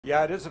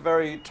Yeah, it is a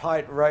very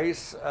tight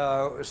race.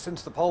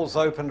 Since the polls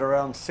opened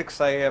around 6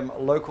 a.m.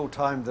 local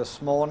time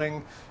this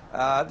morning,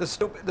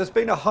 there's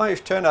been a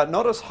highish turnout,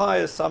 not as high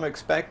as some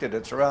expected.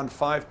 It's around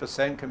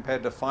 5%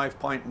 compared to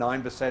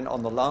 5.9%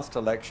 on the last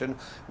election.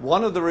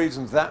 One of the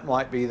reasons that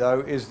might be,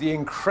 though, is the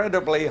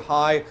incredibly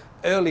high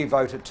early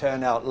voter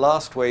turnout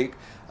last week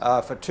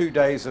for 2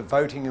 days of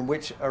voting, in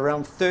which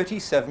around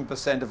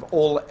 37% of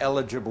all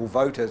eligible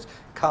voters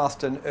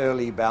cast an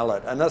early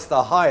ballot. And that's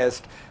the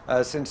highest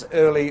since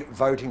early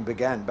voting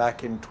began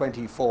back in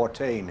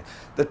 2014.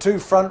 The two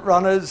front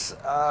runners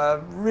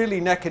really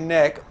neck and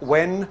neck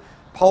when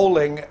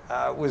polling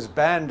was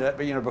banned,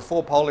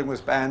 before polling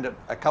was banned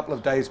a couple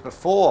of days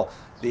before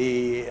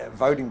the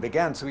voting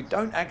began. So we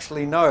don't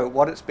actually know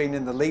what it's been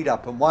in the lead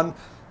up. And one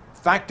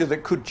factor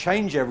that could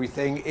change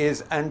everything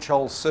is Ahn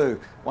Cheol-soo,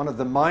 one of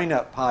the minor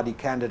party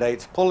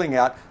candidates, pulling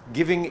out,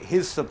 giving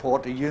his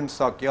support to Yoon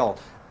Suk-yeol.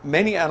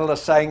 Many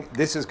analysts saying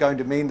this is going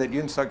to mean that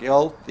Yoon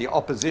Suk-yeol, the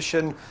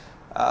opposition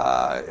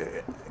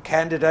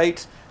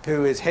candidate,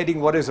 who is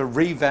heading what is a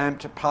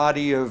revamped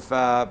party of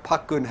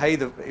Park Geun-hye,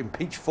 the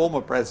impeached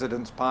former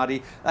president's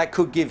party, that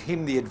could give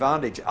him the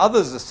advantage.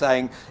 Others are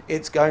saying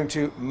it's going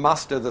to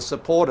muster the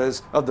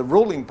supporters of the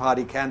ruling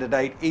party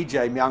candidate, Lee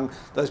Jae-myung,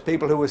 those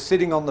people who were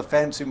sitting on the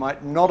fence who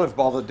might not have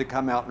bothered to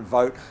come out and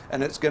vote,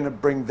 and it's going to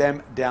bring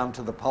them down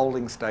to the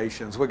polling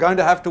stations. We're going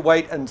to have to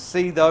wait and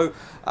see, though.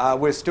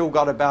 We've still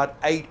got about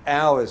 8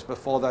 hours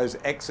before those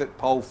exit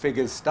poll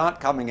figures start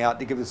coming out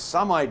to give us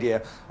some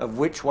idea of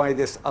which way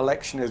this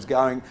election is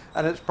going.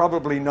 And it's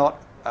probably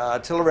not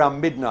till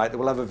around midnight that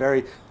we'll have a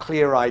very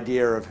clear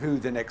idea of who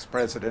the next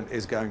president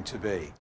is going to be.